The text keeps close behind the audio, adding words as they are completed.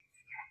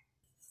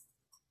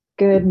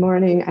Good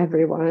morning,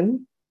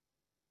 everyone.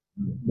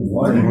 Good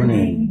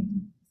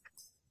morning.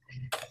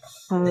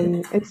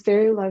 It's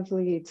very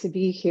lovely to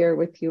be here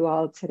with you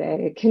all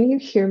today. Can you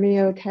hear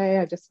me okay?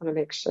 I just want to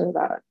make sure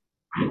that.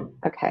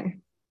 Okay,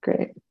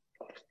 great.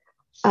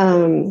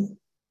 I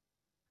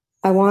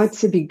want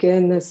to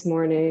begin this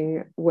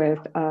morning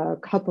with a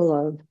couple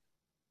of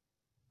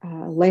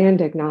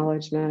land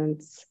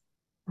acknowledgements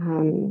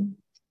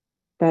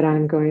that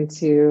I'm going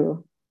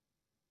to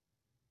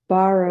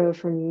borrow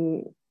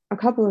from a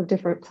couple of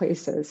different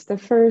places. The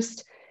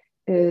first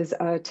is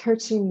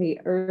touching the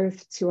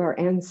earth to our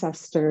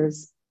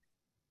ancestors.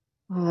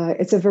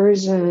 It's a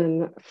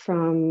version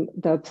from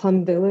the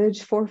Plum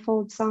Village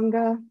Fourfold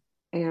Sangha,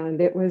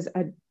 and it was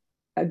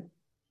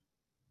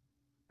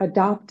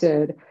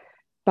adopted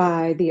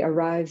by the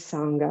Arise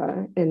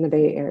Sangha in the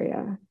Bay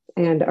Area.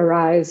 And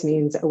Arise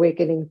means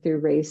awakening through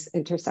race,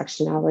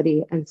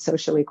 intersectionality, and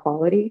social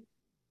equality.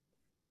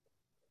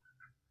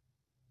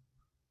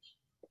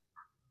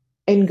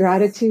 In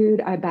gratitude,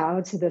 I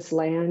bow to this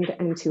land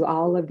and to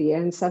all of the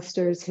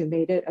ancestors who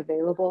made it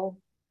available.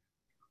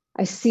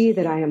 I see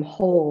that I am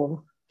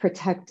whole,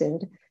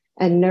 protected,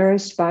 and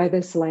nourished by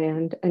this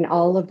land and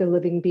all of the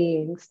living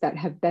beings that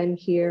have been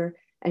here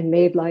and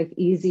made life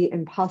easy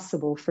and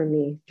possible for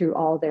me through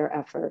all their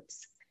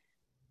efforts.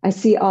 I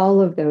see all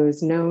of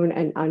those known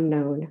and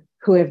unknown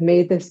who have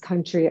made this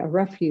country a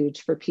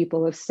refuge for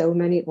people of so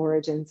many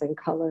origins and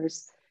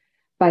colors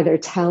by their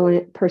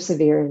talent,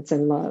 perseverance,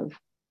 and love.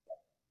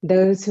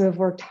 Those who have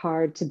worked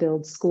hard to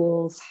build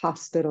schools,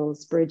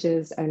 hospitals,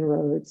 bridges, and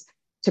roads,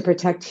 to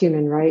protect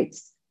human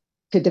rights,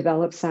 to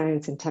develop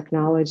science and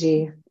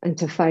technology, and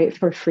to fight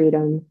for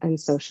freedom and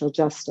social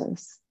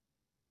justice.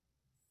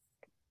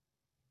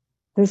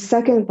 The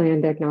second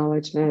land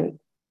acknowledgement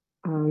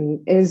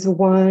is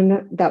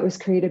one that was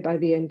created by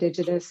the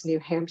Indigenous New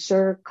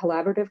Hampshire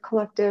Collaborative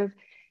Collective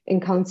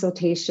in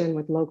consultation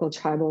with local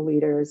tribal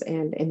leaders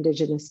and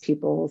Indigenous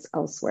peoples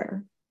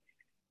elsewhere.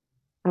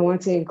 I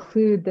want to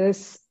include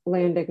this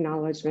land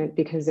acknowledgement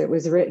because it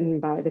was written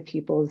by the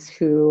peoples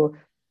who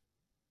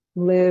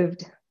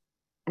lived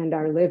and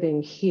are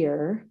living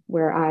here,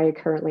 where I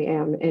currently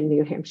am in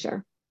New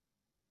Hampshire.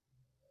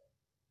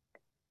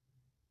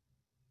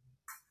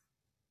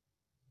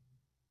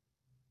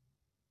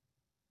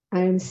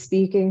 I am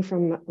speaking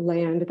from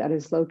land that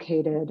is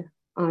located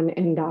on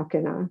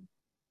Indakana,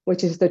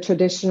 which is the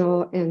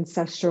traditional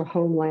ancestral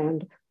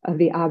homeland of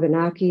the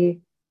Abenaki,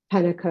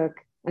 Pennacook,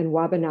 and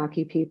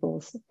Wabanaki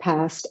peoples,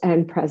 past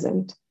and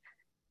present.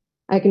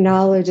 I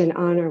acknowledge and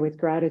honor with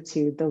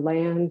gratitude the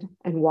land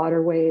and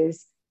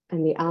waterways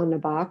and the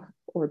Al-Nabak,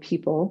 or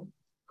people,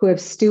 who have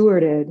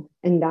stewarded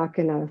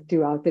Indakana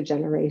throughout the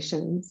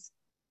generations.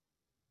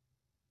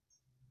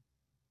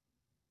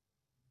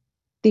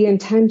 The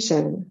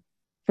intention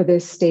for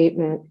this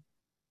statement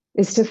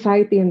is to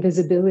fight the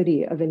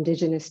invisibility of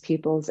Indigenous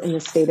peoples in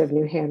the state of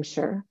New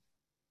Hampshire.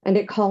 And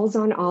it calls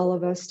on all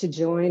of us to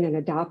join in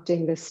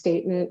adopting this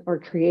statement or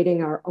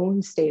creating our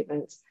own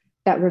statements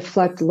that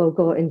reflect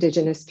local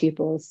Indigenous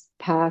peoples,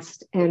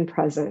 past and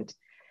present,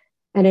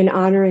 and in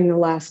honoring the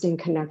lasting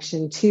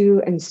connection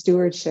to and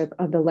stewardship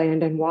of the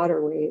land and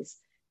waterways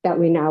that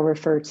we now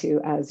refer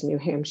to as New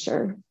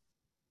Hampshire.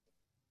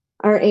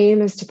 Our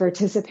aim is to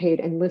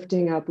participate in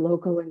lifting up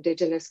local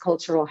Indigenous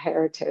cultural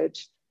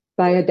heritage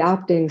by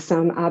adopting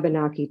some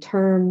Abenaki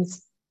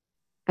terms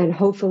and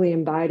hopefully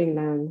embodying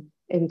them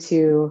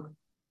into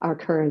our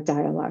current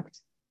dialect.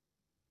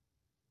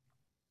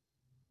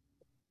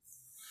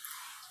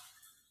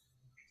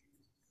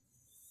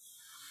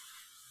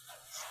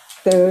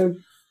 So,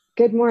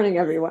 good morning,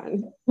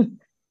 everyone.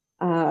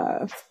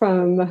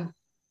 From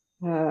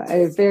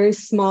a very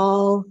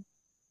small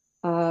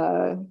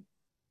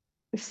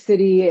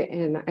city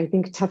in, I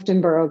think,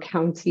 Tuftonboro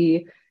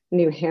County,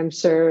 New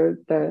Hampshire.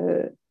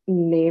 The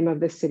name of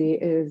the city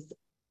is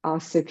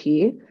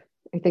Ossipee.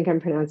 I think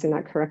I'm pronouncing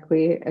that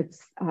correctly.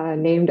 It's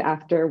named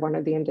after one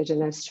of the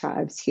Indigenous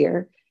tribes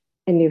here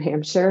in New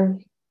Hampshire.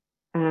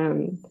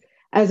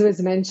 As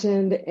was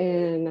mentioned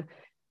in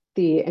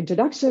the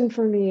introduction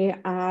for me,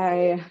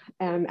 I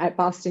am at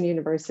Boston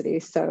University,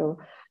 so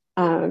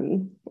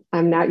I'm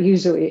not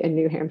usually in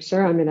New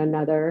Hampshire. I'm in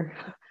another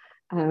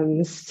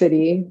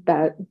city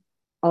that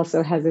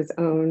also has its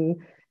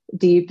own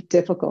deep,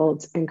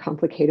 difficult, and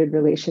complicated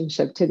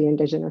relationship to the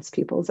Indigenous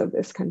peoples of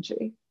this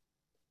country.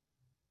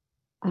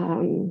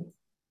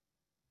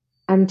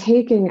 I'm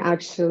taking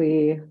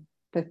actually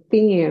the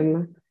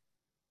theme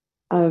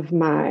of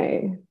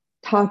my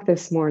talk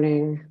this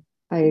morning.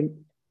 I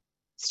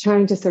was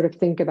trying to sort of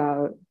think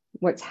about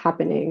what's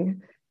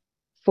happening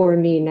for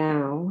me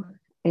now.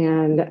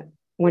 And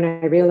when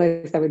I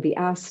realized I would be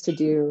asked to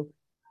do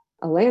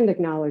a land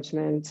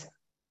acknowledgement,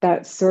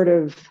 that sort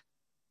of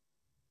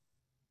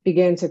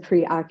began to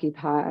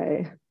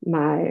preoccupy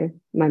my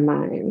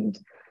mind.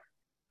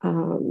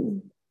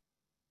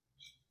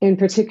 In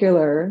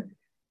particular,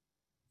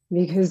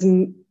 because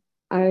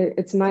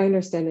it's my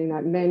understanding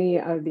that many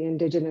of the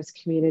Indigenous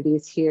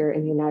communities here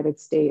in the United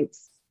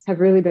States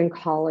have really been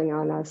calling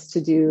on us to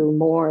do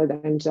more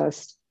than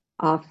just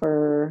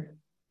offer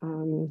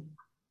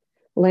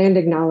land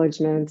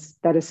acknowledgements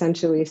that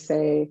essentially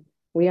say,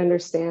 we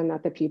understand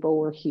that the people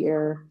were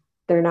here,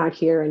 they're not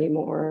here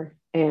anymore,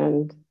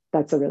 and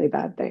that's a really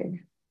bad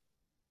thing.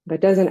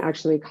 But doesn't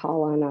actually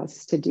call on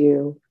us to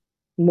do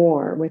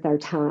more with our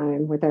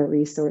time, with our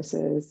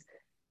resources,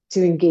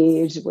 to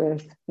engage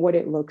with what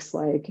it looks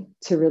like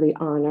to really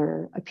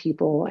honor a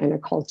people and a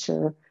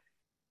culture.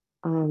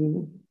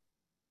 So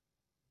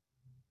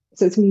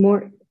it's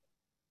more,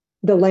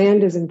 the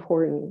land is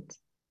important,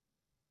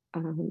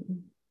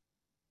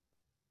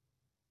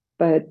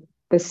 but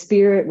the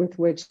spirit with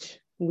which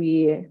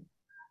we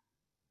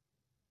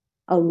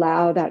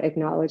allow that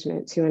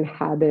acknowledgement to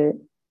inhabit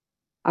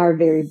our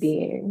very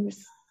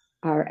beings,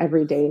 our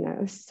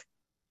everydayness,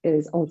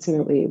 is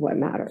ultimately what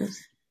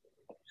matters.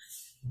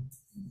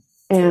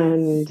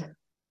 And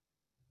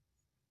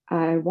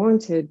I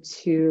wanted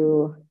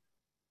to,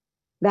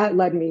 that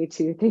led me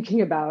to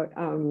thinking about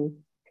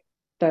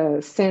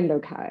the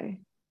Sandokai,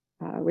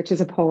 which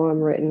is a poem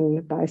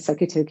written by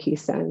Sekito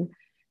Kisen,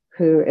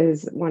 who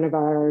is one of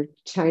our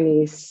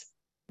Chinese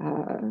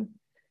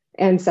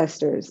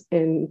ancestors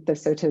in the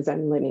Soto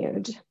Zen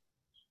lineage.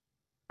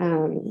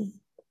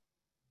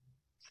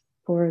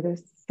 For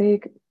the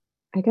sake,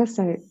 I guess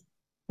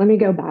let me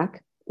go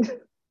back,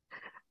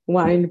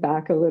 wind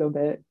back a little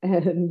bit.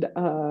 And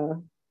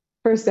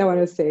first I want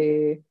to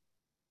say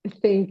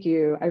thank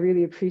you. I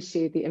really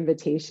appreciate the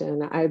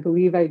invitation. I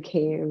believe I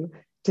came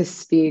to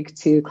speak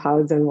to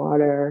Clouds and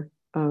Water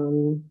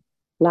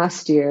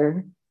last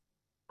year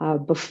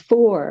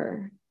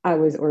before I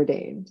was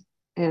ordained.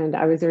 And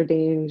I was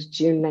ordained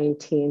June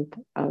 19th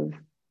of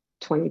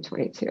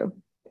 2022.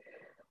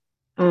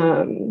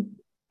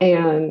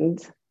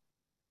 And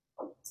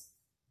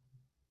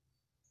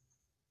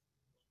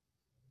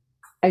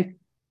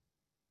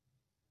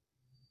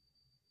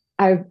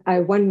I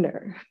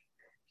wonder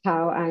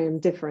how I am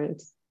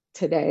different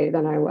today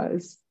than I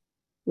was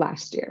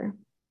last year,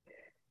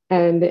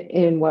 and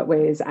in what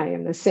ways I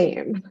am the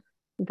same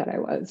that I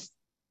was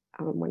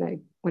when I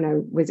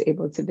was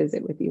able to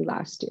visit with you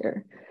last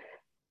year.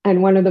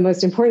 And one of the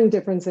most important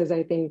differences,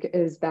 I think,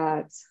 is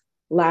that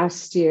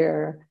last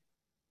year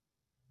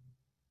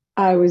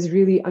I was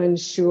really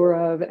unsure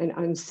of and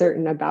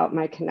uncertain about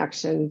my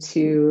connection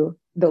to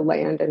the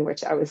land in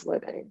which I was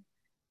living.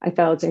 I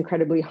felt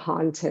incredibly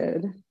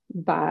haunted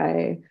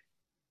by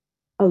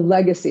a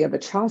legacy of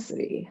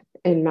atrocity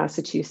in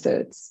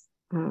Massachusetts,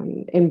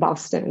 in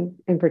Boston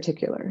in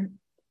particular.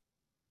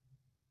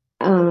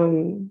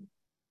 And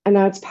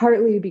that's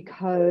partly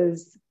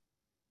because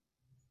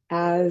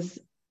as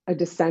a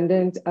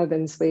descendant of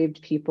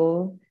enslaved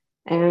people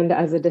and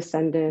as a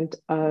descendant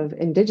of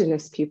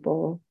indigenous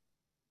people,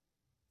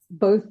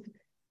 both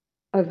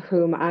of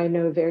whom I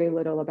know very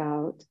little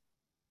about,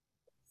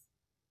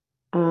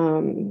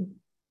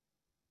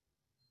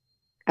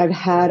 I've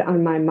had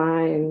on my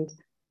mind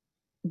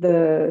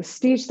the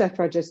speech that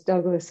Frederick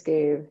Douglass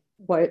gave,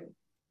 what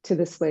to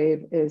the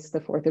slave is the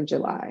 4th of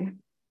July.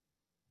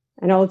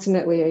 And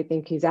ultimately, I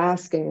think he's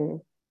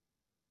asking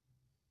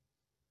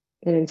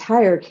an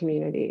entire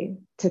community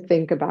to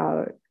think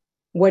about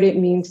what it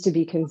means to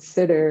be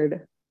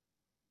considered,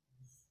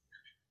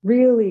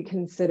 really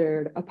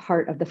considered a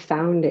part of the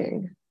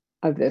founding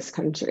of this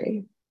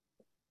country.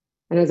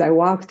 And as I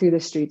walk through the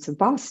streets of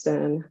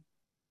Boston,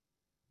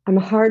 I'm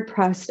hard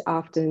pressed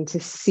often to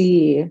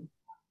see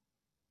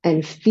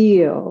and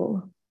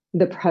feel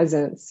the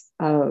presence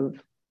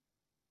of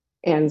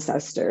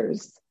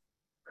ancestors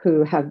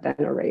who have been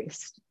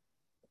erased.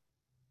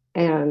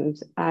 And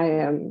I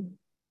am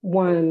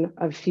one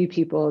of few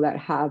people that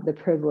have the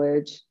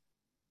privilege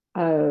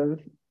of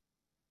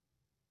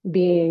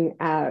being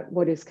at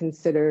what is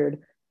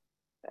considered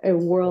a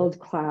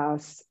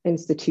world-class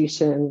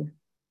institution,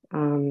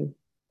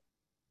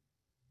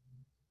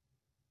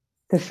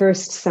 the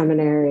first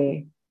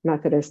seminary,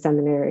 Methodist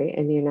seminary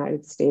in the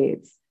United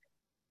States.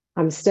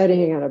 I'm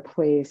studying at a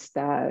place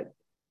that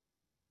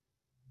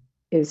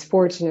is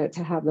fortunate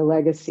to have the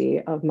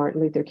legacy of Martin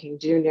Luther King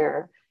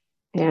Jr.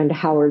 and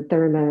Howard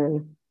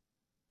Thurman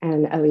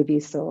and Elie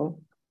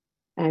Wiesel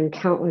and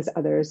countless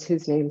others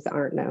whose names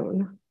aren't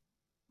known.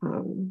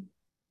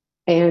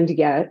 And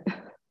yet,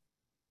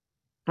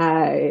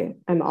 I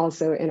am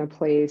also in a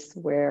place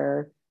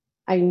where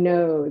I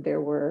know there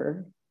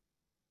were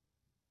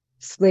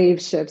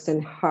slave ships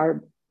and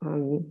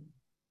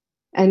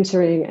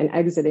entering and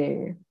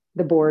exiting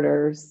the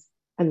borders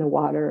and the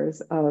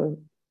waters of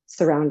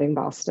surrounding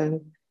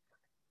Boston.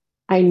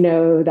 I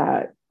know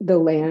that the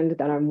land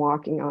that I'm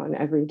walking on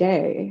every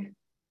day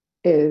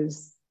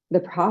is the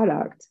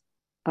product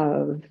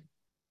of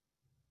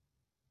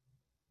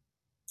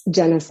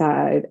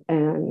genocide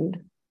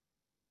and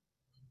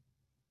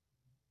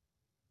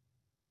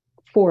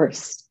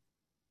forced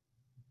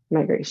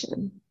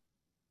migration.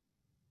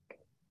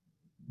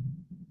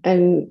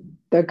 And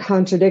the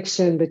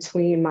contradiction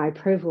between my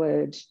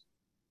privilege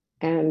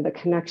and the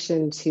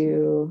connection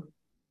to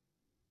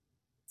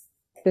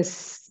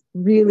this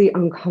really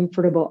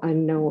uncomfortable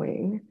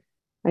unknowing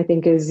I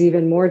think is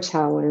even more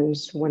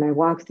challenged when I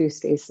walk through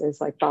spaces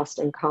like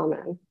Boston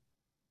Common,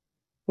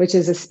 which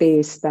is a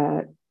space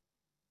that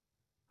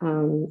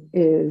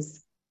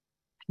is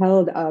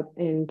held up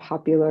in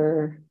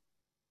popular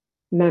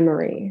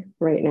memory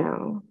right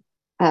now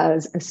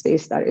as a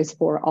space that is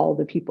for all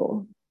the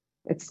people.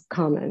 It's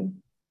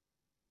common.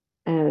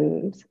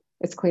 And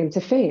its claim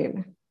to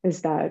fame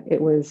is that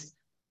it was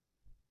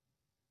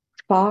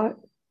fought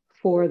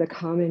for the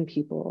common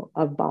people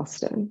of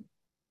Boston.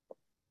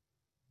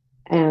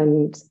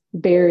 And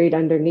buried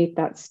underneath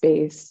that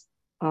space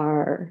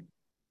are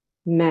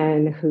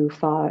men who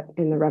fought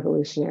in the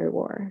Revolutionary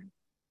War.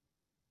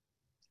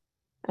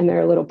 And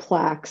there are little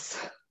plaques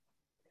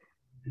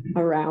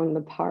around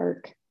the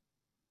park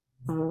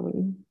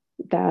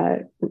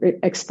that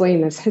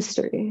explain this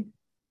history.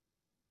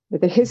 But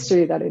the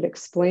history that it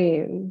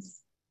explains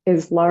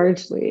is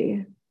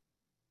largely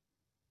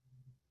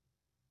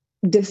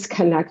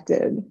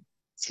disconnected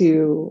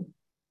to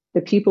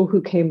the people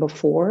who came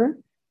before.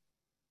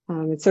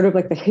 It's sort of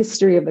like the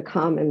history of the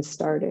commons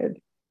started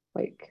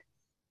like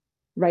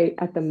right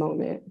at the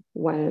moment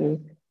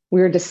when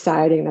we were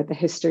deciding that the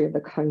history of the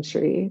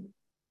country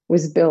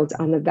was built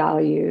on the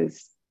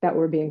values that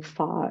were being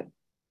fought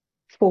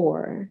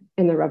for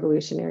in the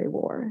Revolutionary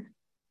War.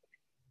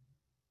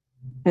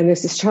 And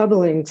this is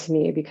troubling to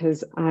me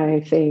because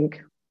I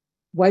think,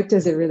 what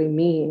does it really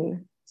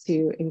mean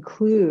to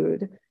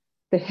include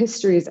the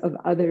histories of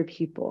other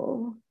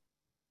people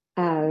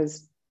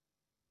as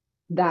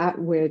that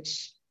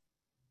which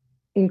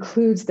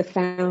includes the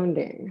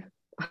founding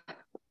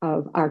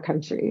of our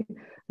country?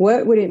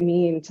 What would it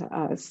mean to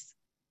us?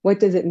 What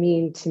does it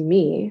mean to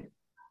me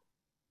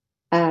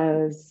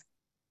as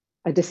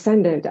a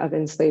descendant of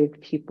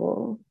enslaved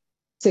people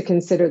to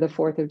consider the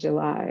 4th of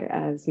July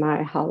as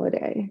my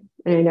holiday?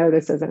 And I know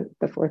this isn't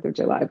the 4th of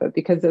July, but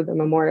because of the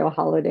memorial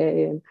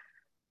holiday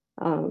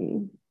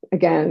and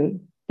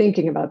again,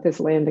 thinking about this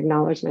land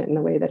acknowledgement and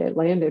the way that it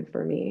landed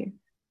for me,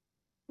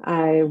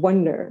 I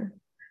wonder,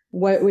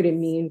 what would it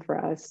mean for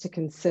us to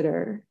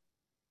consider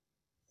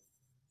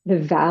the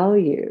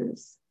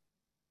values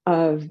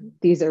of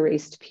these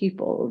erased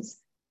peoples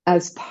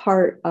as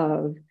part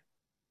of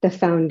the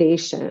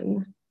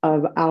foundation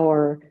of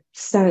our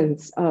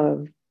sense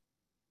of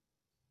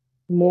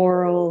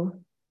moral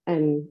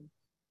and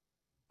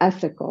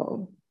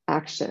ethical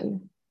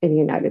action in the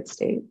United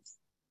States,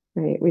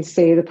 right? We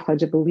say the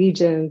Pledge of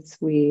Allegiance,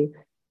 we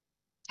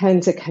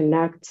tend to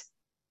connect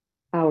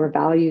our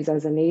values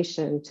as a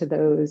nation to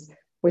those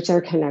which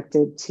are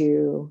connected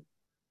to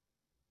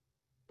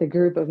the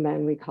group of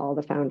men we call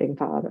the Founding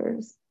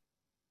Fathers.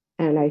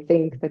 And I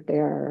think that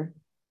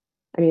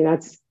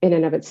that's in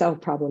and of itself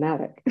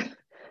problematic.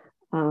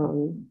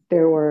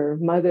 There were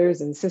mothers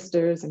and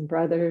sisters and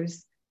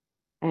brothers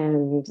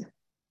and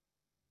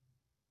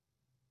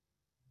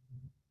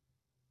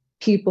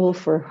people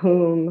for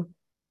whom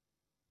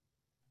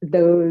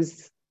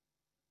those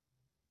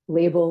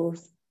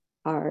labels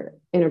are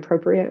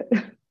inappropriate.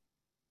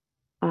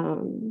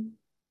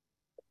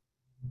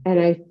 And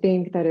I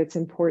think that it's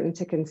important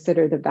to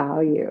consider the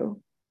value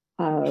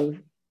of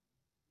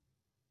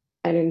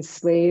an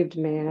enslaved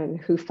man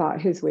who fought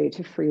his way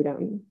to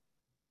freedom,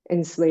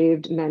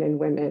 enslaved men and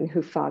women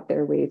who fought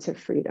their way to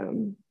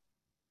freedom,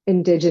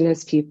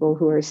 Indigenous people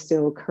who are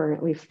still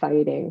currently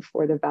fighting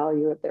for the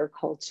value of their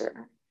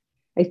culture.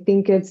 I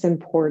think it's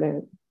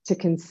important to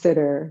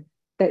consider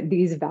that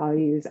these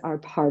values are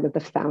part of the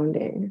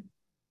founding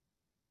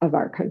of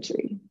our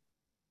country.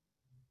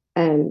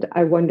 And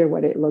I wonder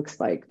what it looks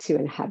like to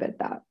inhabit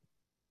that.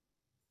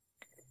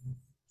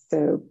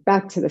 So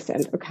back to the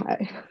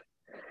Sandokai.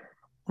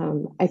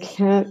 I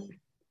can't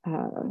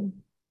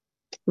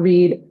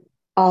read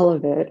all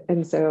of it.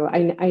 And so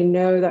I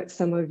know that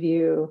some of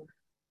you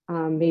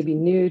may be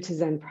new to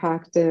Zen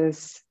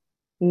practice,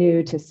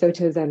 new to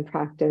Soto Zen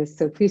practice.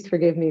 So please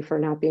forgive me for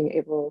not being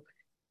able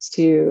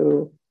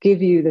to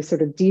give you the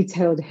sort of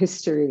detailed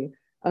history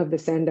of the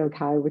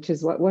Sandokai, which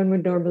is what one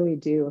would normally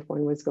do if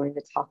one was going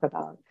to talk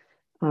about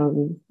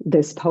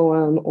this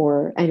poem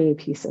or any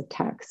piece of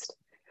text.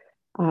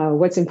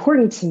 What's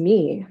important to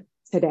me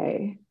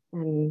today,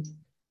 and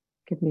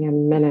give me a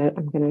minute,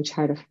 I'm going to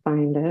try to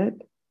find it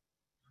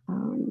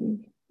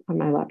on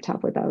my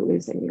laptop without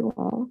losing you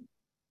all.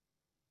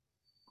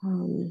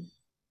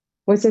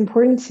 What's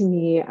important to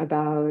me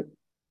about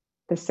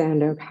the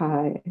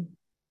Sandokai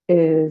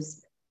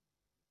is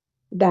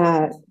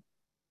that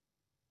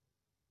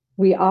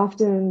we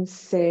often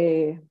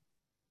say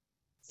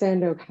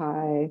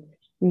Sandokai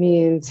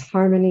means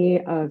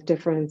harmony of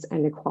difference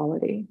and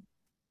equality.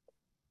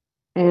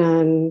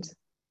 And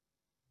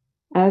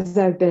as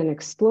I've been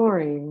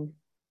exploring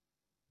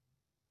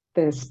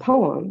this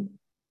poem,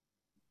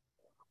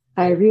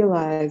 I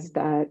realized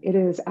that it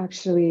is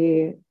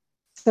actually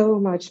so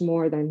much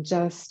more than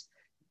just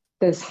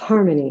this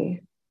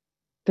harmony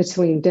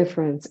between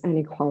difference and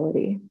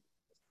equality.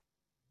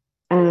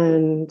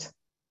 And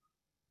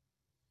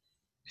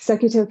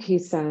Sekito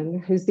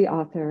Kisen, who's the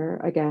author,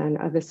 again,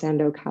 of the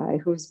Sandokai,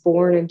 who was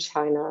born in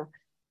China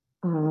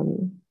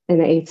in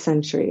the 8th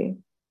century,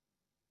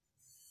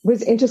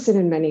 was interested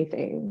in many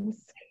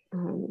things,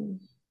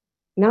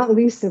 not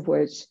least of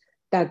which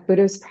that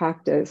Buddhist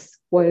practice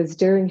was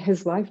during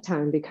his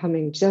lifetime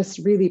becoming just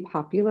really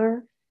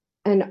popular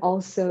and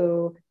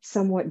also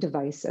somewhat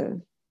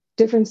divisive.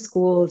 Different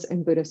schools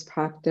in Buddhist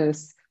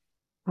practice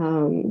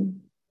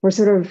were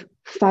sort of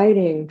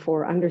fighting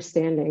for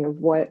understanding of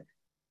what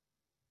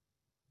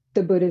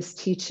the Buddhist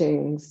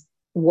teachings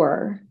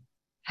were,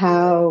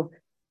 how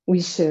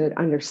we should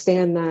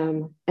understand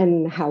them,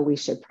 and how we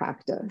should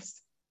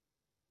practice.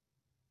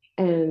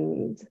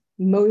 And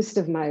most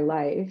of my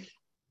life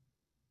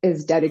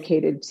is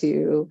dedicated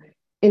to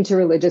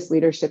interreligious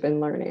leadership and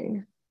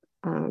learning.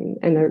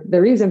 And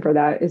the reason for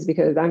that is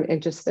because I'm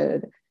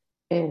interested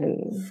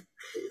in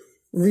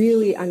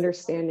really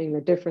understanding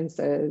the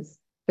differences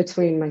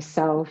between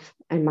myself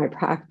and my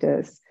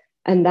practice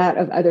and that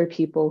of other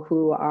people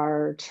who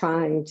are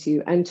trying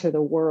to enter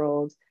the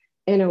world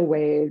in a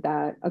way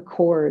that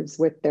accords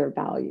with their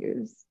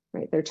values,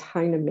 right? They're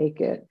trying to make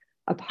it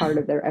a part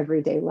of their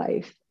everyday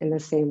life in the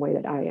same way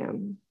that I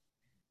am.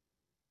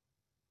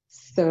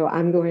 So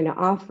I'm going to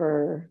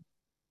offer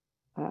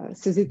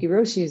Suzuki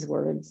Roshi's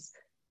words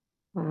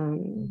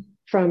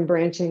from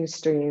Branching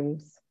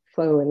Streams,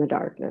 Flow in the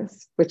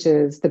Darkness, which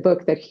is the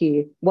book that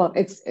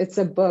it's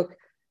a book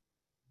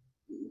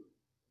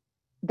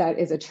that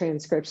is a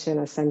transcription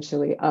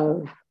essentially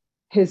of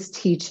his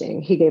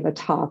teaching. He gave a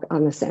talk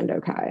on the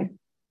Sandokai.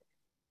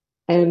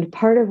 And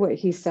part of what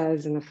he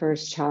says in the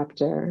first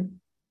chapter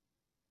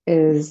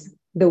is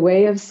the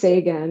way of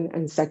Seigen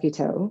and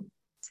Sekito.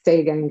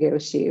 Seigen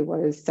Gyoshi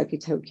was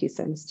Sekito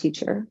Kisen's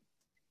teacher.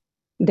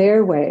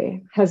 Their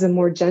way has a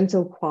more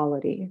gentle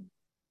quality.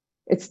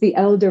 It's the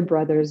elder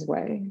brother's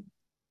way.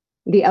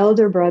 The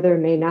elder brother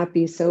may not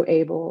be so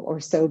able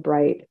or so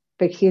bright,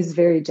 but he is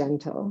very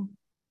gentle.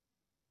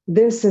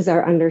 This is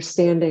our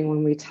understanding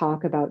when we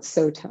talk about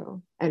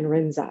Soto and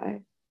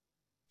Rinzai.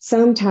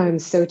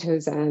 Sometimes Soto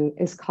Zen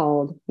is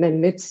called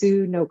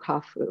Menmitsu no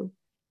Kafu,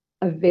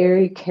 a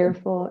very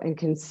careful and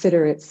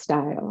considerate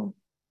style.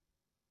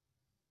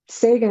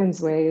 Seigen's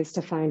way is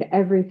to find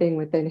everything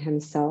within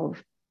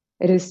himself.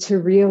 It is to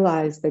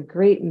realize the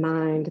great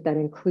mind that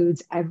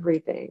includes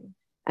everything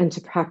and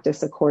to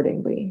practice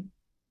accordingly.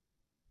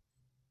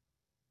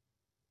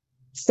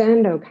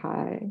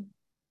 Sandokai,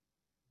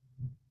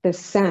 the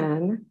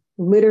san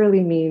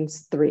literally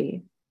means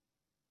three,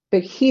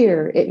 but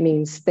here it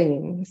means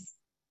things.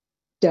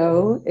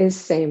 Do is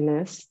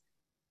sameness,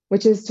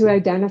 which is to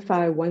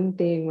identify one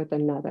thing with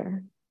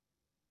another.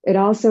 It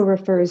also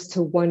refers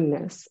to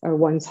oneness or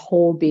one's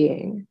whole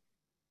being,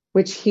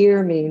 which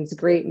here means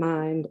great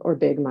mind or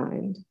big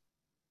mind.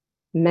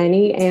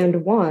 Many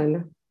and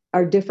one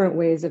are different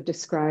ways of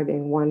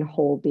describing one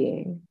whole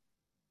being.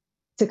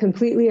 To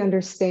completely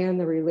understand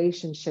the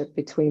relationship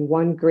between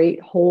one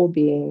great whole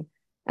being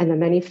and the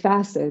many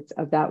facets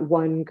of that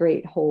one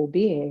great whole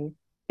being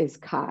is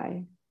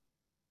Kai.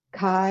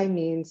 Kai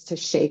means to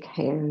shake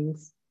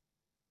hands,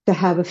 to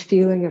have a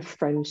feeling of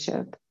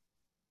friendship.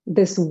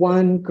 This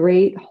one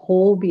great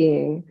whole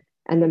being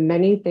and the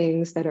many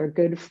things that are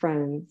good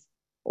friends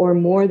or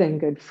more than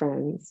good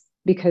friends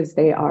because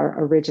they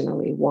are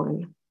originally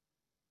one.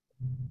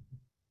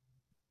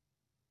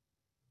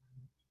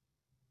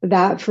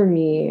 That for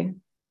me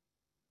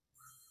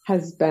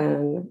has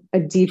been a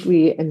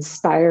deeply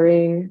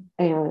inspiring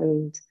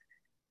and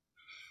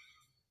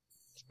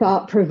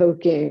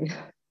thought-provoking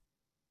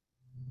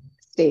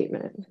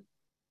statement.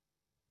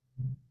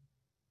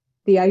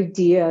 The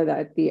idea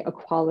that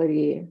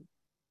equality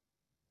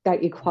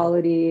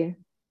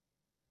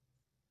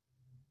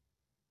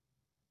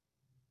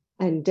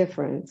and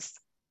difference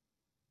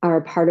are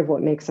a part of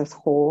what makes us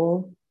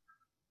whole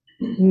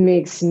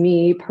makes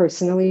me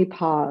personally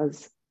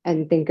pause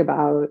and think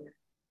about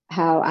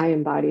how I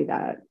embody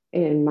that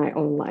in my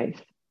own life.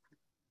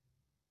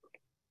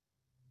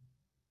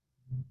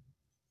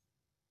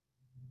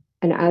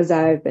 And as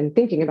I've been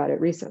thinking about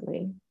it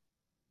recently,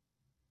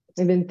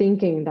 I've been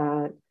thinking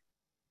that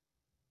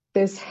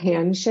this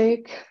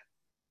handshake,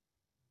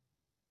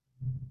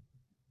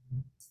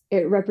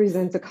 it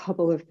represents a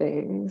couple of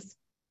things.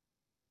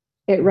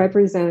 It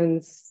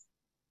represents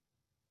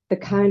the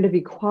kind of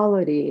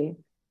equality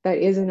that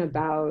isn't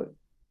about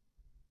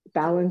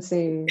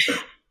balancing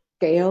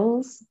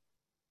scales,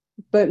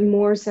 but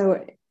more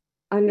so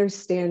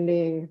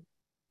understanding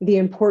the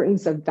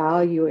importance of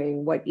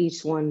valuing what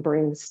each one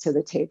brings to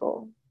the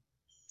table.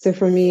 So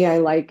for me, I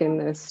liken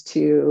this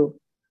to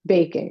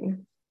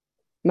baking.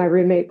 My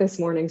roommate this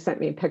morning sent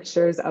me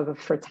pictures of a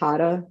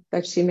frittata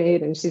that she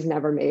made, and she's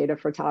never made a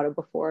frittata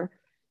before.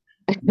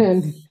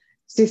 And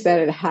she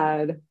said it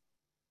had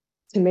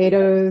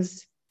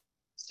tomatoes,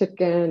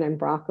 chicken, and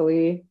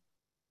broccoli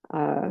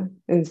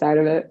inside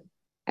of it.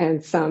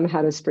 And some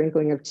had a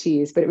sprinkling of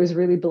cheese, but it was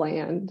really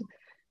bland.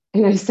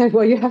 And I said,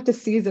 well, you have to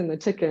season the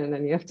chicken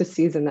and you have to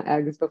season the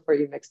eggs before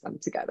you mix them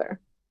together.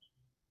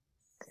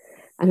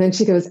 And then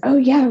she goes, oh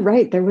yeah,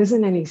 right, there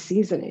wasn't any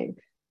seasoning.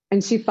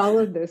 And she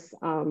followed this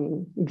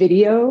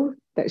video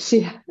that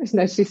she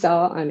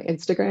saw on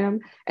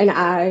Instagram. And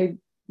I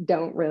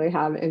don't really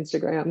have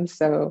Instagram.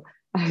 So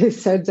I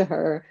said to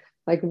her,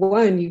 like,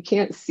 one, you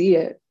can't see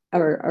it,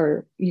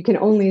 or you can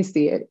only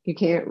see it. You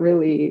can't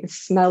really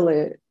smell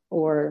it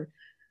or,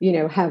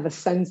 have a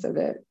sense of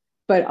it.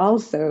 But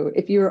also,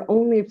 if you were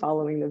only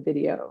following the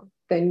video,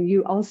 then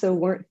you also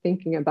weren't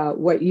thinking about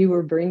what you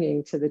were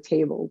bringing to the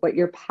table, what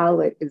your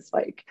palate is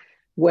like,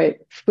 what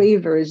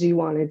flavors you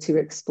wanted to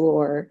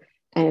explore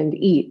and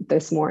eat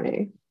this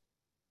morning.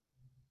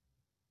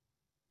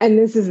 And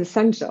this is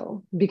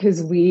essential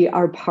because we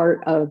are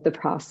part of the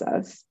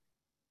process.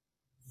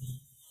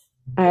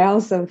 I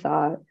also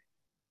thought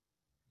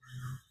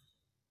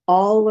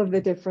all of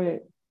the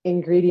different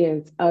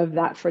ingredients of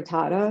that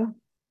frittata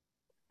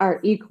are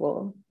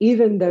equal,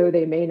 even though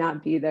they may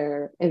not be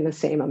there in the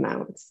same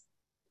amounts.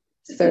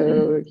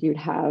 So you'd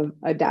have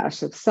a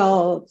dash of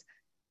salt.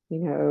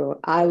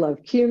 I love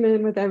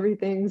cumin with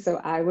everything. So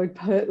I would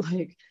put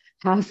like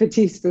half a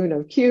teaspoon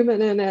of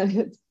cumin in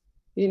it,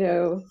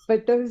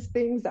 but those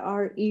things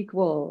are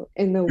equal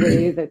in the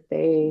way that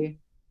they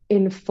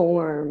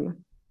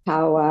inform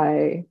how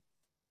I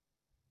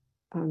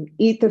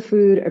eat the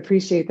food,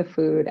 appreciate the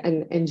food,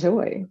 and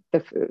enjoy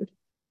the food.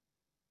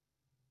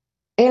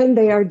 And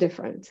they are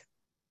different.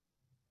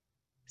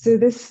 So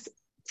this,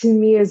 to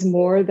me, is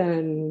more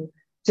than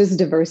just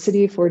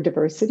diversity for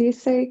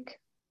diversity's sake.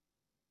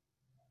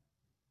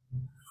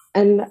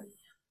 And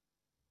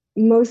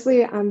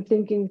mostly I'm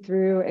thinking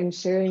through and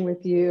sharing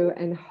with you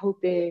and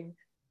hoping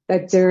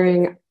that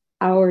during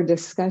our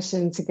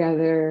discussion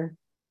together,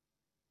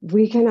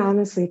 we can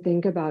honestly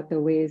think about the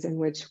ways in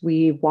which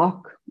we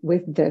walk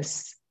with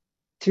this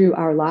through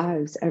our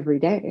lives every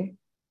day.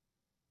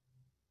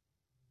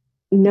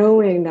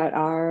 Knowing that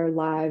our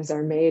lives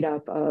are made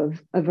up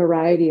of a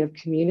variety of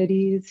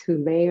communities who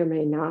may or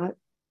may not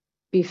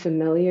be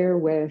familiar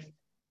with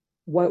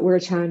what we're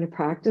trying to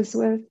practice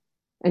with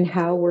and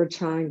how we're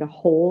trying to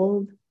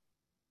hold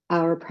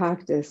our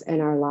practice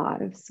in our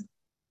lives.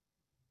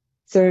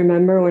 So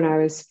remember when I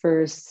was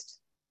first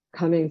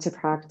coming to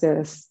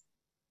practice,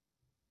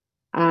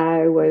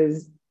 I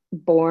was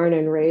born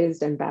and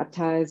raised and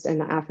baptized in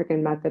the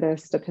African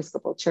Methodist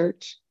Episcopal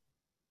Church.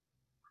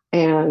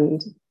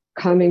 And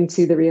coming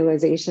to the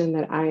realization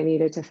that I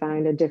needed to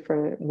find a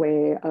different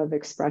way of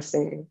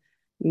expressing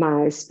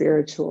my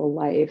spiritual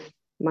life,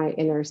 my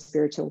inner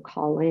spiritual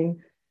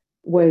calling,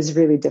 was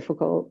really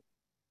difficult.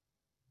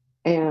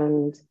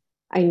 And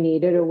I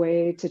needed a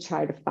way to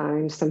try to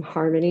find some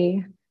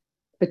harmony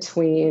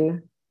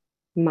between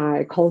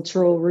my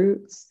cultural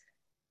roots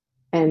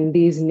and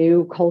these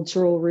new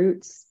cultural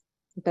roots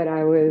that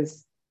I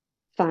was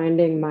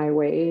finding my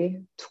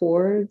way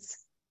towards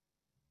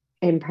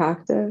in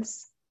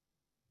practice.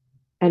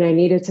 And I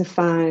needed to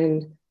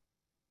find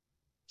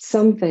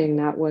something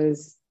that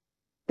was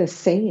the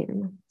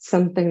same,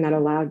 something that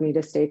allowed me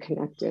to stay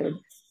connected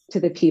to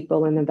the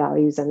people and the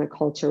values and the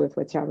culture with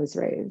which I was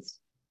raised.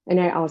 And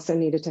I also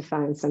needed to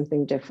find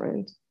something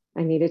different.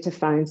 I needed to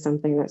find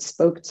something that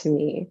spoke to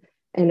me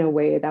in a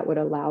way that would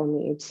allow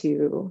me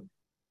to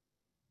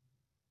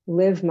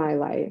live my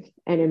life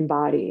and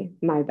embody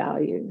my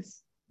values.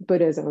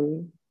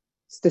 Buddhism,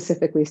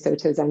 specifically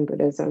Soto Zen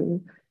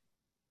Buddhism,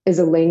 is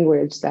a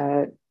language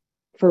that,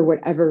 for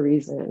whatever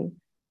reason,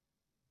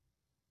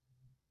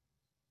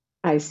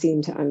 I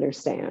seem to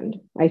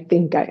understand. I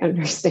think I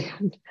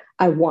understand.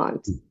 I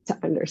want to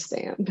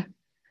understand.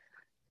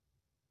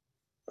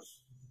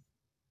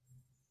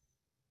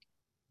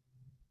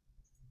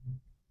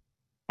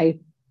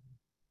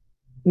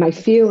 My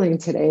feeling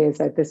today is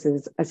that this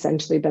has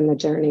essentially been the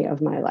journey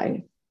of my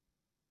life.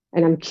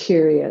 And I'm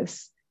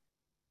curious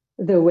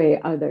the way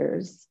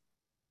others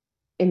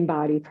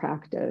embody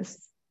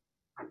practice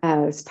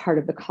as part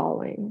of the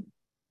calling.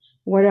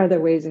 What are the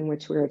ways in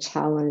which we are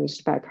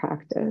challenged by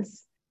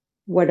practice?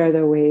 What are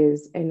the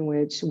ways in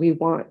which we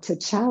want to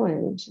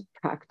challenge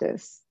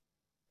practice?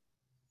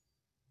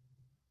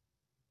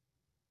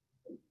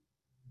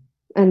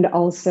 And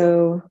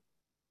also,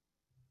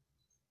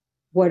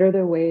 what are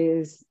the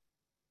ways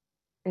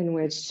in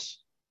which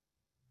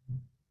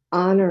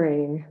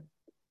honoring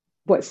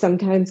what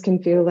sometimes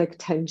can feel like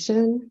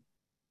tension,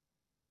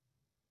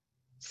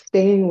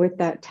 staying with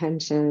that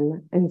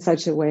tension in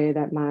such a way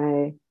that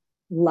my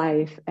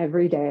life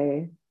every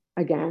day,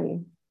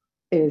 again,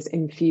 is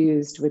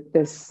infused with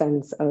this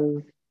sense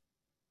of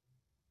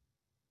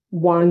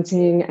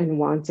wanting and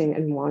wanting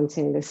and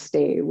wanting to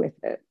stay with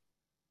it,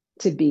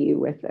 to be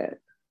with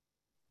it.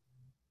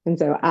 And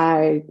so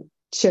I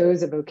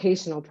chose a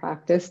vocational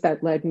practice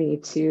that led me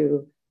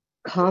to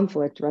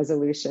conflict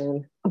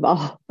resolution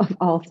of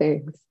all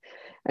things.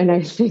 And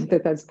I think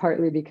that that's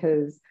partly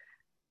because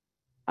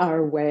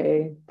our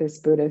way, this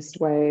Buddhist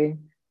way,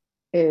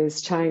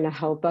 is trying to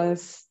help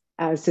us,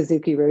 as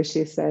Suzuki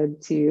Roshi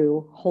said,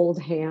 to hold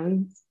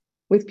hands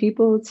with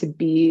people, to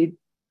be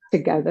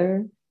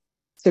together,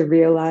 to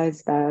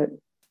realize that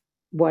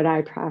what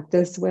I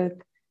practice with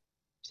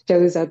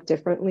shows up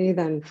differently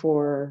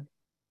for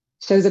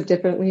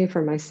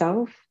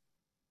myself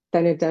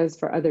than it does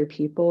for other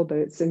people, but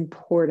it's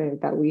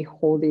important that we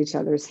hold each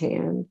other's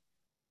hand.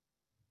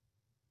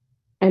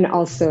 And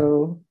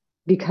also,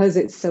 because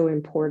it's so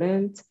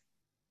important,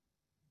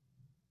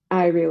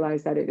 I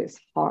realize that it is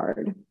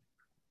hard.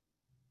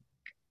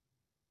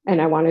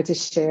 And I wanted to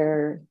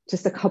share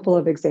just a couple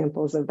of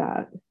examples of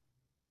that.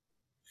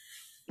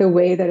 The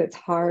way that it's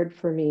hard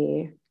for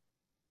me,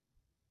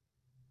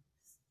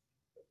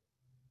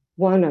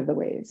 one of the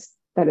ways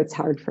that it's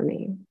hard for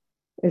me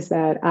is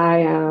that I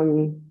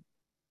am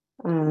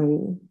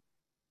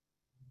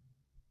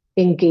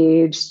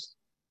engaged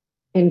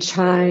in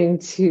trying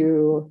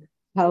to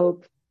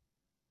help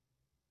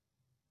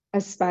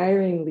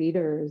aspiring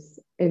leaders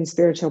in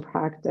spiritual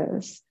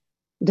practice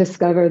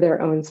discover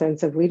their own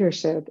sense of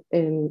leadership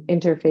in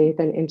interfaith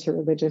and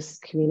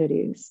interreligious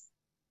communities.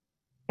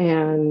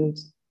 And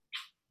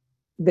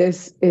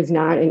this is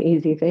not an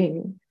easy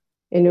thing.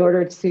 In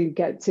order to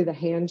get to the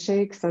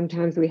handshake,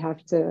 sometimes we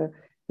have to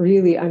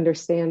really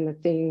understand the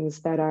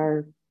things that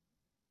are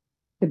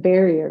the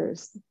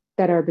barriers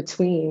that are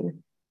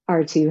between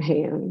our two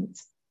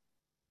hands.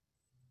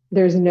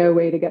 There's no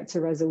way to get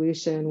to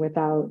resolution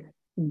without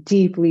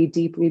deeply,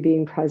 deeply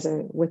being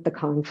present with the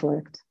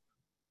conflict.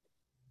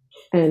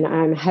 And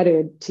I'm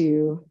headed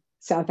to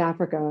South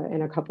Africa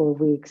in a couple of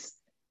weeks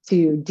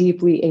to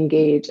deeply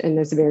engage in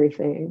this very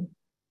thing.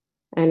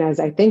 And as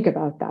I think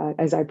about that,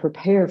 as I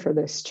prepare for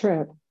this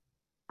trip,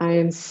 I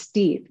am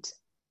steeped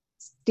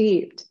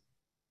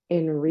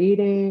in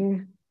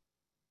reading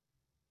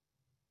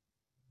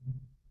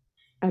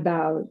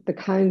about the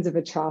kinds of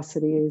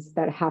atrocities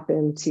that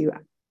happen to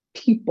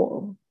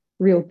people,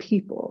 real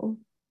people.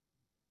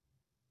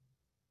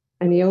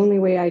 And the only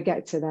way I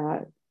get to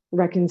that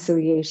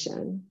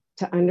reconciliation,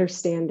 to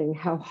understanding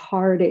how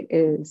hard it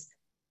is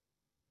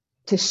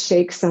to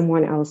shake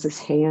someone else's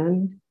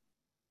hand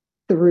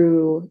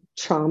through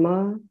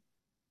trauma,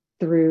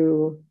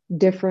 through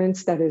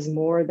difference that is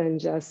more than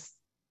just,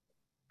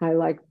 I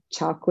like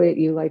chocolate,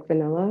 you like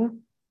vanilla.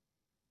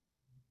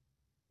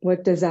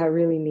 What does that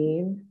really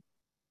mean?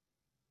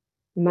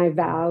 My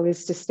vow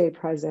is to stay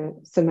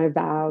present. So my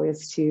vow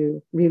is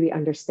to really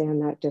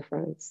understand that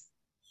difference.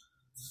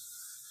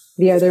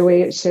 The other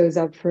way it shows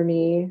up for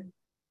me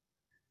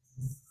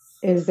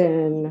is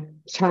in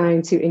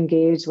trying to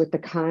engage with the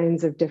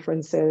kinds of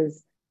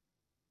differences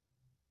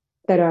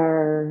that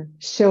are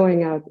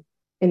showing up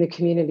in the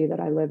community that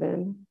I live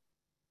in,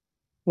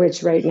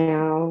 which right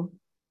now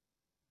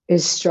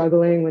is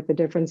struggling with the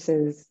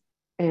differences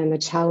and the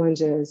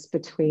challenges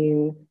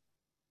between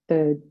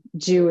the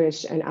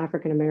Jewish and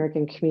African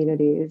American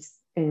communities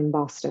in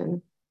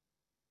Boston.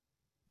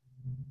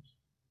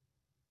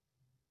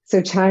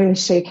 So trying to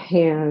shake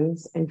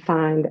hands and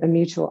find a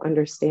mutual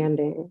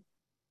understanding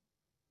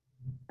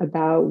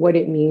about what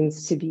it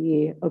means to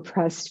be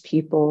oppressed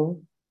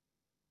people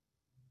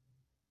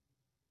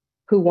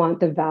who want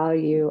the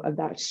value of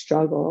that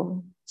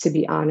struggle to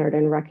be honored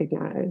and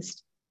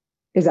recognized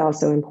is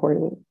also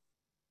important.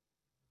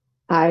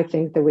 I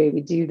think the way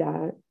we do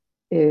that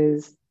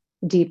is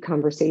deep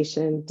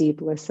conversation,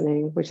 deep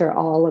listening, which are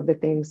all of the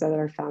things that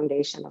are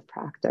foundation of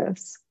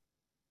practice.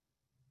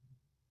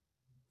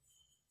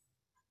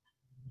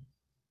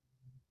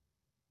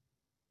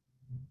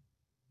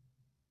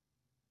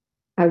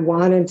 I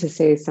wanted to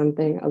say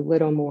something a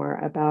little more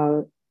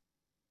about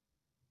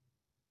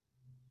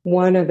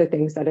one of the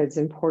things that is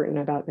important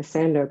about the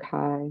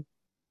Sandokai,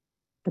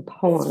 the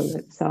poem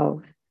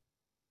itself,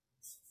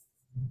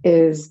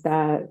 is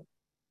that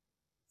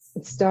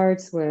it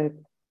starts with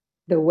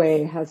the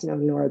way has no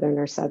northern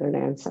or southern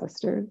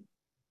ancestor.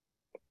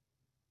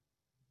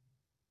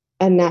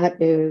 And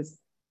that is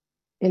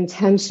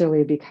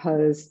intentionally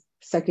because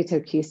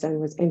Sekito Kisen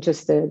was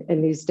interested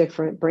in these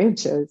different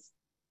branches,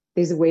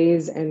 these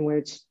ways in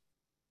which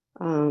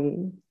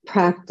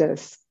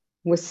practice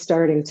was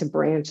starting to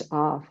branch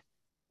off.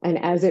 And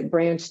as it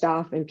branched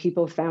off and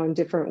people found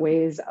different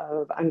ways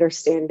of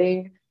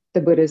understanding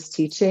the Buddha's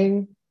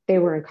teaching, they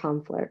were in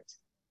conflict,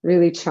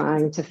 really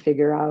trying to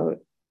figure out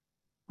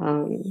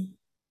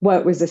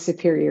what was the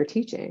superior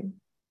teaching,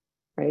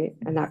 right?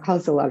 And that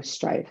caused a lot of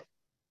strife.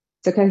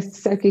 So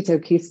Sekito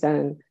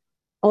Kisen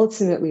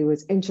ultimately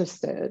was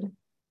interested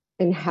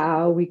in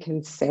how we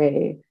can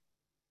say,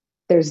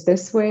 there's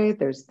this way,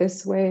 there's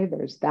this way,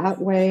 there's that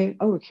way.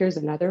 Oh, here's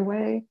another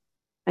way.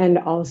 And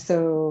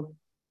also,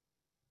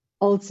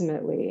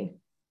 ultimately,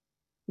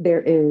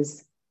 there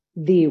is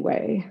the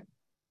way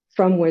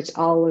from which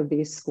all of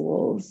these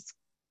schools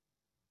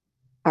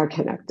are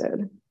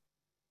connected.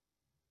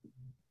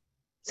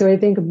 So I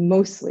think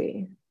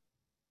mostly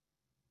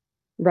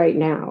right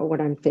now, what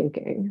I'm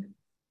thinking,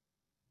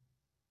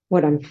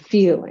 what I'm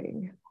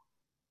feeling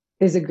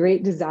is a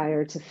great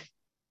desire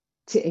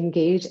to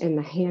engage in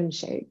the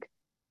handshake.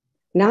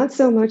 Not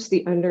so much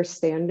the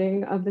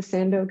understanding of the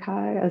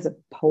Sandokai as a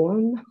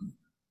poem,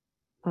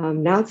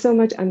 not so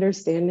much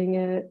understanding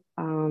it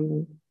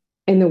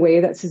in the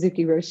way that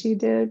Suzuki Roshi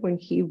did when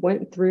he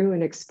went through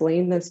and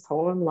explained this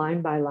poem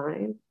line by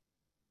line.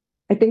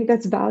 I think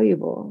that's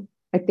valuable.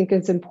 I think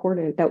it's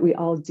important that we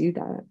all do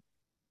that.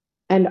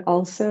 And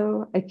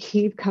also, I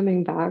keep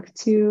coming back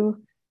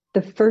to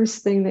the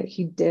first thing that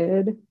he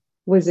did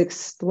was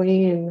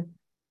explain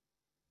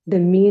the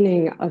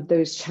meaning of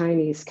those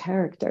Chinese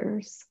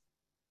characters,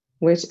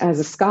 which as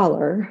a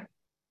scholar,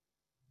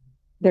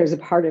 there's a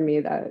part of me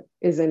that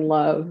is in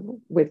love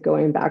with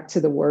going back to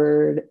the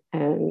word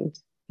and,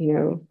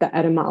 the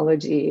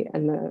etymology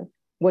and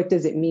what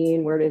does it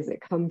mean? Where does it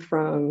come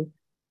from?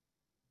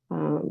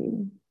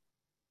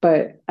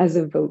 But as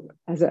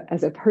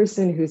a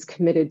person who's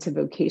committed to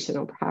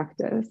vocational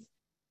practice,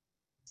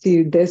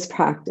 to this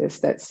practice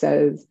that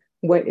says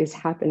what is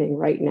happening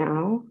right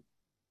now,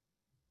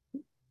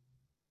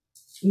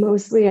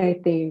 mostly I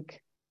think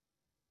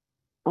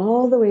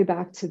all the way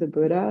back to the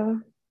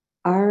Buddha,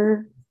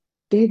 our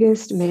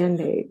biggest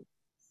mandate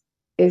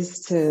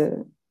is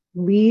to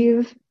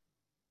leave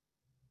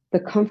the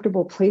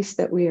comfortable place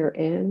that we are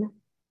in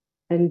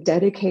and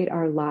dedicate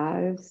our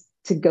lives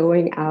to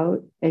going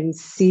out and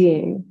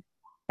seeing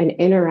and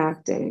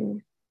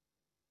interacting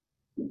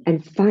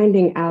and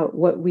finding out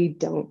what we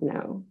don't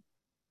know.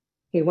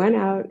 He went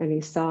out and he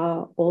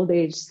saw old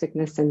age,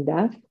 sickness, and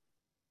death. At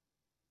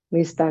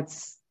least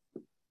that's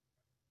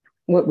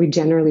what we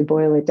generally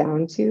boil it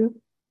down to.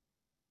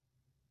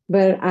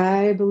 But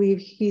I believe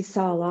he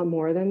saw a lot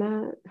more than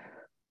that.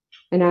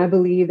 And I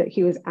believe that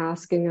he was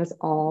asking us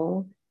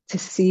all to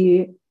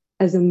see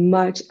as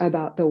much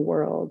about the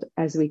world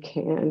as we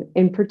can,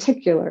 in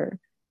particular,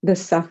 the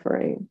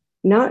suffering,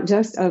 not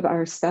just of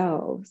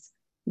ourselves,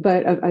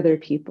 but of other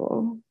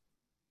people.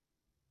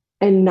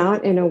 And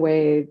not in a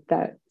way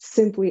that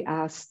simply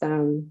asks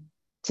them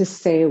to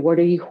say, what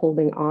are you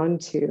holding on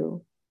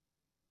to?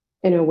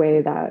 In a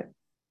way that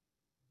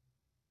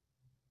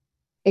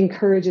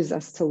encourages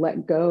us to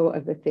let go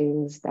of the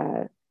things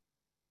that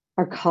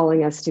are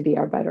calling us to be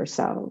our better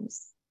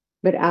selves,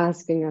 but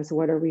asking us,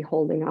 what are we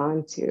holding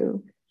on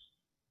to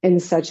in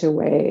such a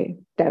way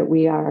that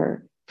we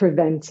are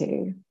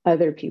preventing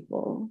other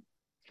people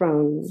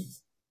from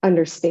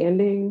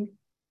understanding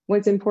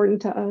what's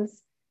important to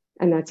us,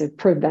 and that's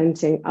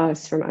preventing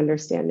us from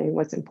understanding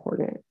what's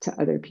important to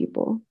other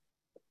people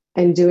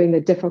and doing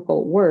the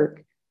difficult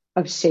work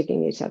of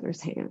shaking each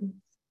other's hands.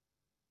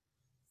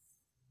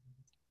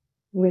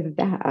 With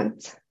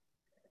that,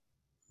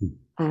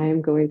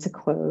 I'm going to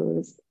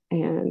close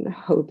and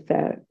hope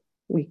that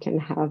we can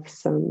have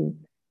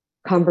some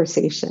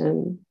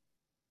conversation.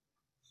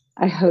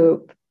 I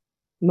hope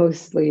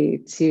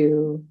mostly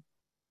to,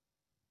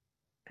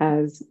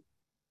 as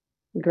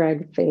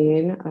Greg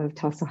Fain of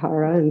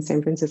Tassajara and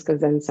San Francisco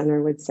Zen Center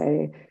would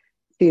say,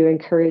 to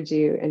encourage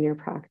you in your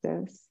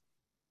practice.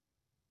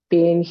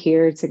 Being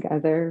here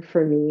together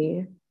for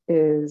me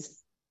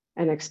is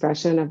an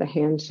expression of a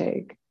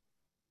handshake.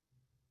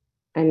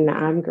 And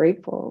I'm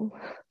grateful,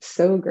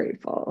 so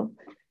grateful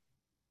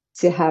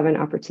to have an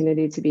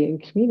opportunity to be in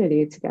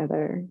community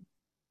together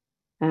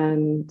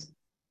and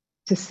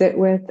to sit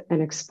with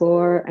and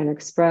explore and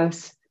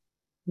express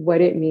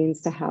what it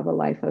means to have a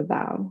life of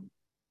vow.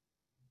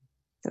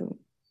 So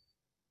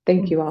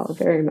thank you all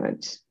very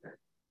much.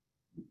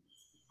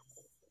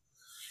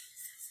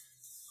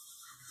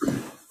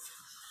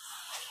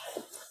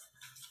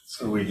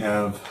 So we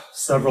have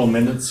several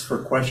minutes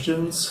for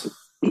questions.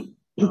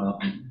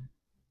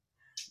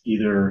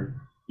 Either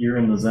here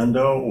in the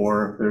Zendo,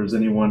 or if there's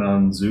anyone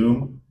on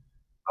Zoom,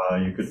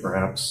 you could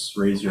perhaps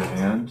raise your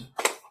hand.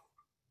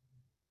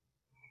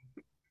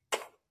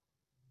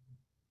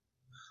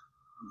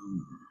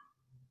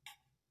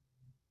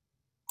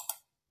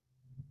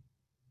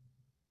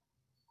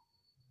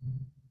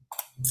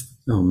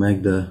 Oh,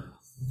 Magda.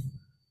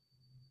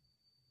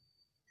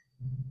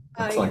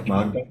 Looks like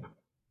Magda.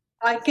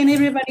 Can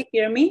everybody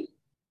hear me?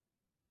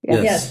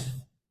 Yes.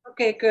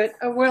 Okay, good.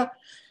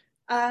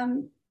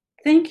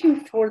 Thank you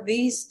for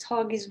this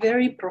talk. It's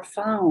very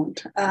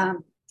profound.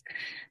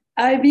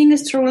 I've been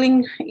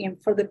struggling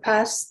for the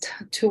past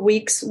 2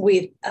 weeks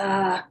with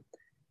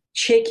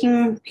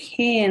shaking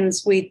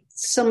hands with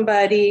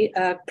somebody,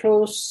 a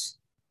close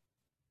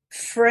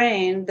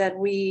friend that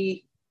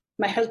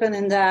my husband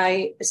and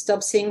I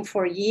stopped seeing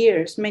for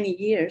years, many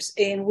years.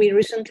 And we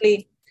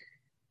recently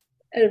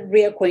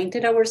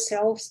reacquainted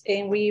ourselves,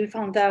 and we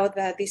found out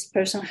that this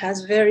person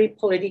has very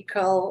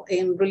political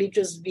and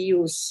religious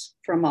views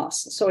from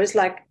us. So it's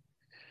like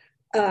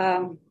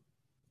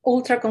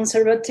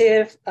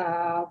ultra-conservative,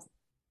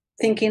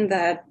 thinking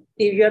that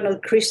if you're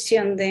not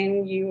Christian,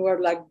 then you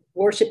are like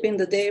worshiping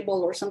the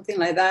devil or something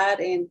like that,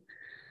 and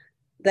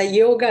that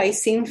yoga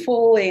is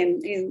sinful.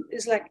 And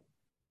it's like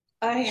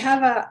I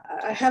have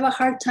a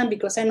hard time,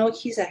 because I know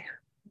he's a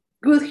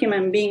good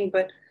human being,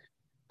 but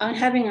I'm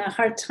having a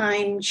hard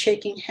time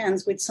shaking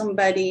hands with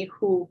somebody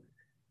who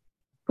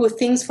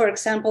thinks, for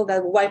example,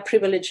 that white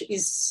privilege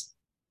is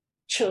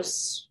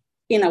just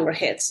in our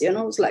heads.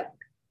 It's like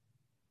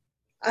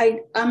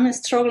I'm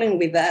struggling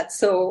with that.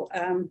 So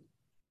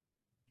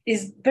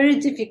it's very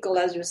difficult,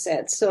 as you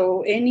said.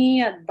 So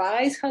any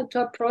advice how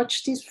to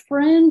approach this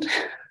friend?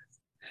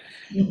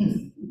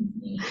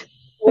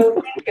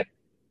 Well, thank you.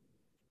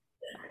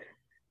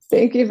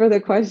 Thank you for the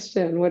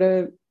question.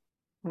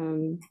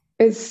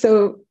 It's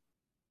so,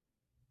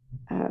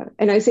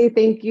 and I say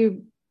thank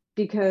you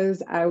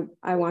because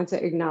I want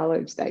to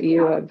acknowledge that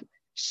you have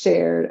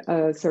shared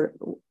a sort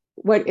of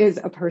what is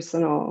a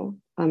personal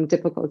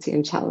difficulty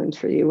and challenge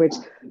for you, which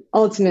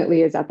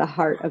ultimately is at the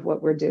heart of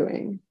what we're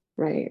doing,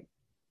 right?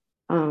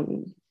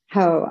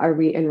 How are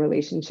we in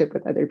relationship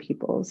with other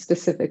people,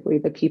 specifically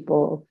the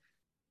people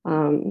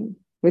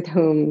with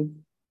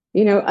whom,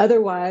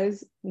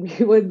 otherwise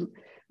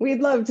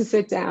we'd love to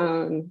sit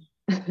down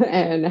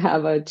and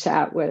have a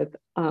chat with.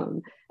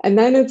 And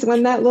then it's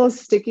when that little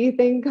sticky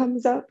thing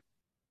comes up,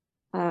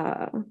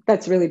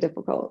 that's really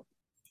difficult.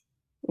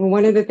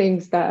 One of the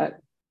things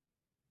that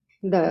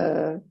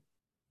the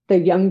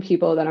young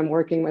people that I'm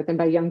working with, and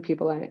by young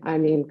people, I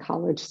mean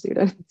college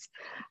students,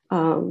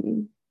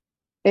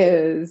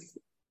 is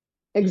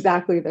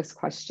exactly this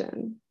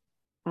question.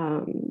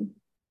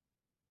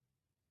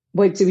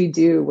 What do we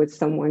do with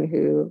someone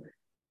who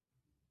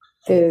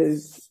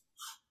is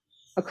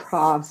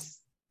across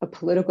a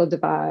political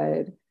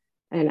divide,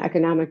 an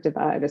economic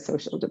divide, a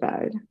social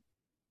divide?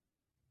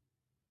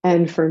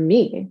 And for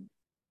me,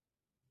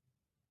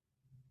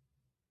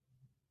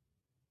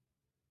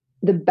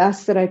 the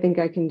best that I think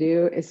I can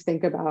do is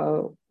think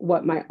about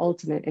what my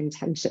ultimate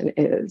intention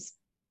is,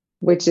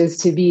 which is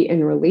to be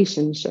in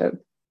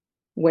relationship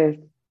with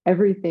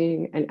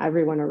everything and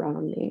everyone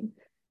around me,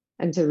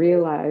 and to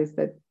realize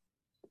that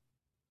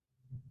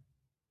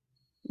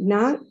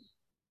not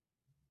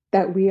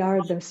that we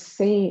are the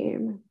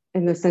same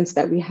in the sense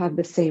that we have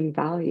the same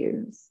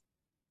values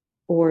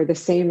or the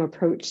same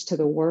approach to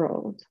the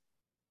world,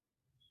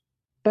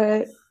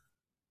 but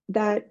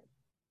that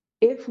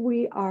if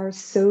we are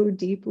so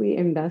deeply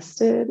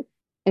invested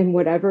in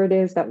whatever it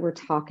is that we're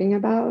talking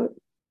about,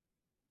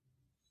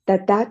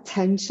 that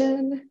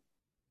tension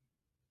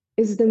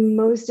is the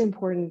most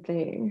important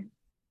thing.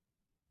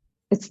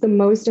 It's the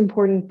most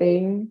important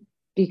thing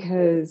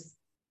because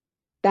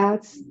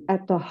that's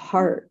at the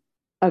heart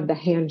of the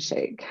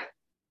handshake.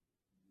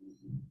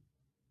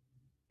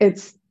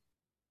 It's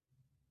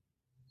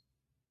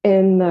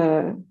in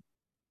the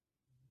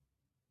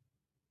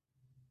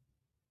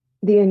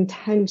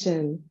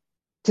intention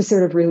to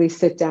sort of really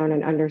sit down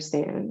and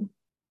understand.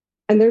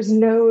 And there's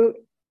no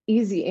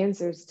easy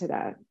answers to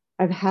that.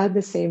 I've had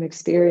the same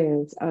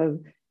experience of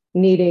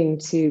needing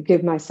to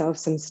give myself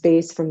some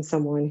space from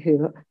someone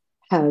who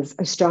has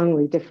a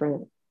strongly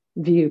different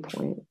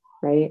viewpoint,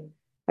 right?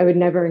 I would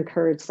never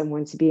encourage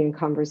someone to be in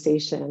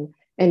conversation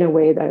in a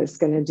way that is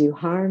going to do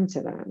harm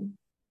to them.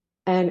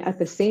 And at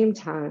the same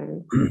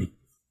time,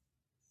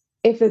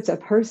 if it's a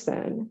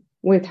person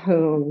with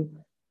whom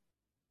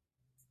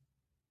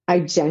I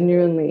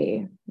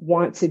genuinely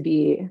want to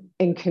be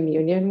in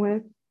communion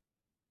with,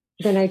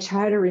 then I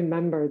try to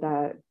remember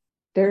that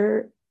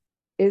there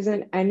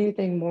isn't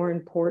anything more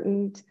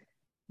important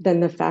than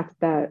the fact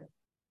that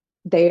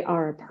they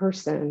are a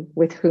person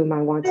with whom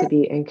I want to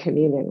be in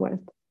communion with.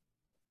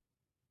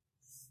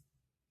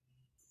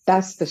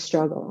 That's the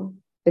struggle,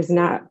 is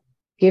not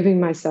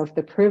giving myself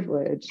the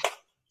privilege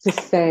to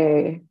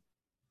say,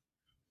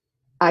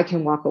 I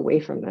can walk away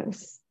from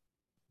this,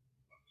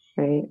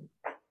 right?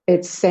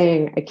 It's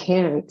saying I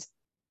can't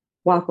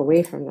walk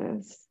away from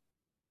this,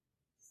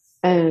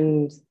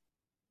 and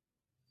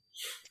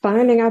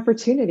finding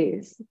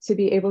opportunities to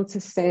be able to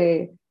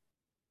say,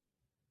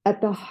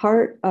 at the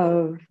heart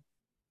of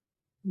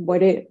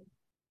what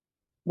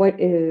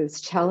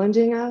is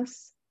challenging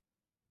us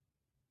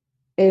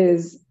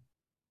is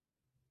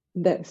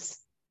this,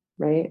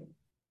 right?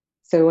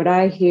 So what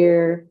I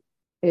hear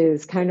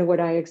is kind of what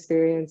I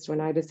experienced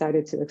when I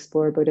decided to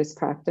explore Buddhist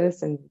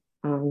practice. And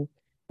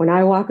when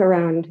I walk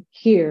around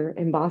here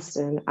in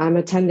Boston, I'm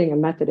attending a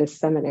Methodist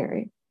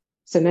seminary.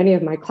 So many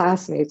of my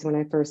classmates, when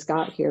I first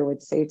got here,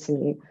 would say to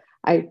me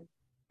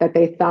that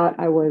they thought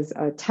I was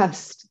a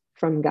test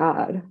from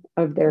God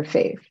of their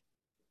faith.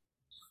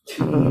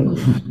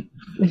 That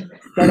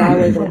I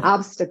was an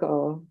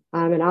obstacle.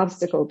 I'm an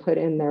obstacle put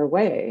in their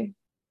way.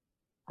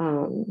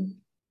 And,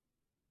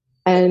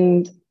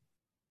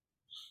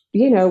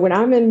 when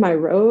I'm in my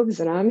robes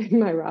and I'm in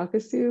my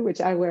rakusu,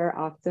 which I wear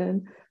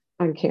often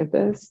on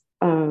campus,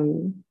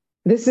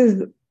 this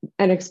is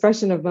an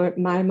expression of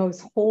my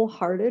most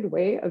wholehearted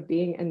way of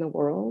being in the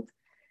world.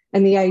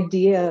 And the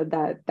idea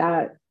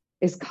that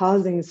is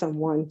causing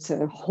someone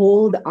to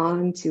hold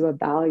on to a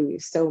value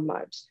so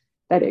much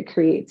that it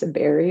creates a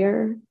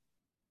barrier.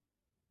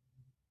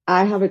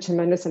 I have a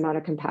tremendous amount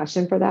of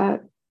compassion for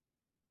that,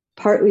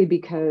 partly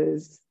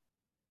because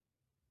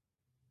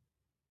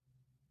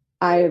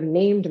I have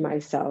named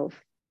myself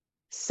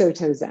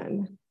Soto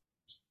Zen.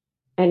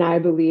 And I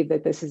believe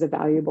that this is a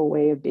valuable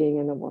way of being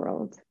in the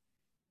world.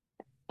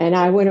 And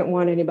I wouldn't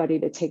want anybody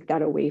to take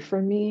that away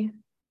from me.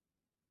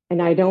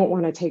 And I don't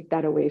want to take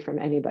that away from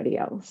anybody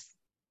else.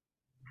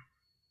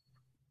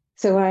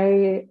 So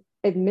I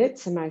admit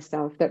to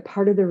myself that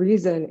part of the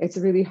reason it's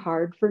really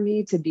hard for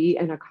me to be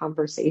in a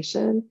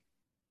conversation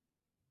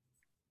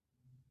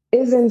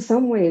is in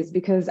some ways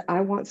because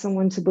I want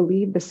someone to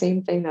believe the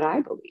same thing that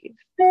I believe.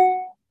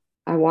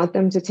 I want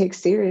them to take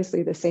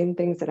seriously the same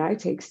things that I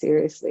take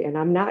seriously. And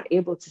I'm not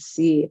able to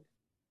see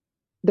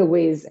the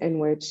ways in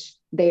which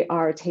they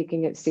are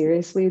taking it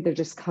seriously. They're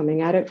just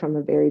coming at it from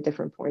a very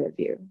different point of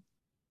view.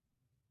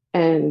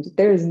 And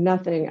there is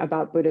nothing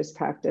about Buddhist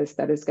practice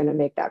that is going to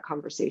make that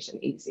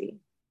conversation easy.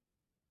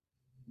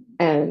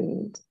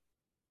 And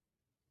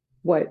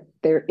what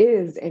there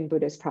is in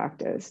Buddhist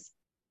practice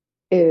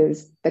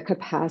is the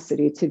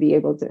capacity to be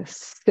able to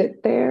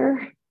sit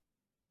there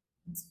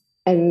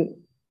and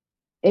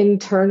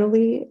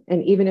internally,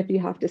 and even if you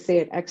have to say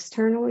it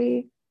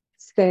externally,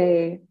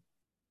 say,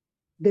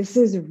 this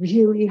is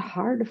really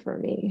hard for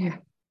me.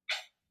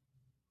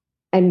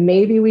 And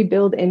maybe we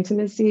build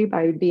intimacy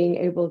by being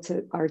able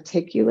to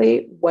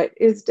articulate what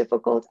is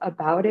difficult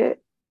about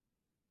it,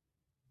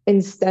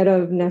 instead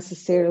of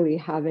necessarily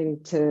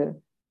having to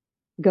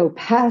go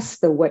past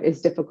the what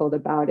is difficult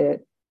about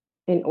it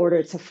in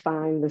order to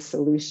find the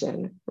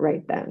solution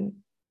right then.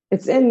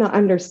 It's in the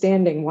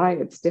understanding why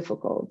it's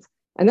difficult.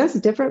 And that's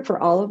different for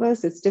all of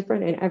us. It's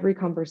different in every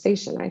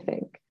conversation, I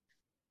think.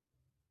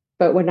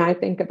 But when I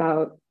think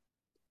about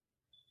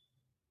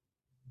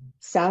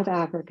South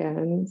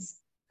Africans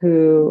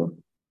who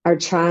are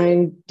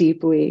trying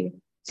deeply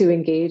to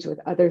engage with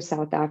other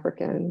South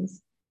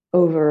Africans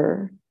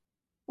over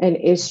an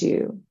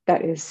issue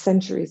that is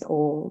centuries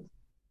old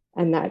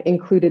and that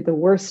included the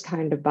worst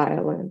kind of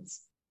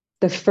violence,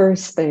 the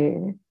first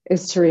thing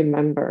is to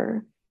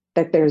remember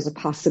that there's a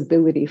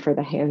possibility for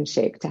the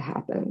handshake to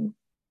happen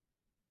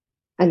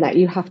and that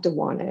you have to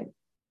want it.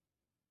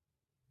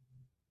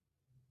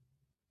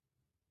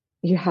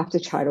 You have to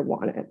try to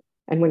want it.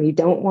 And when you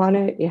don't want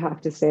it, you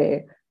have to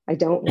say, I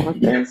don't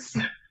want this,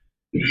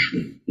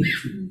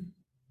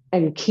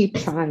 and keep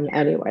trying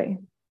anyway.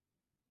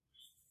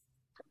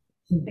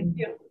 Thank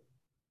you.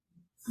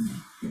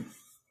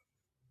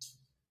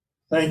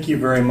 Thank you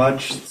very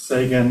much,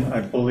 Seigen.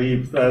 I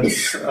believe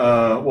that's,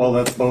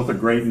 that's both a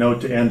great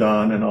note to end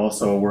on, and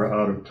also we're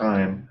out of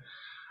time.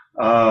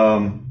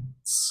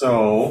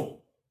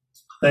 So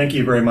thank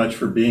you very much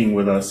for being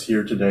with us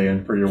here today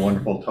and for your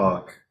wonderful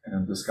talk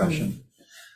and discussion.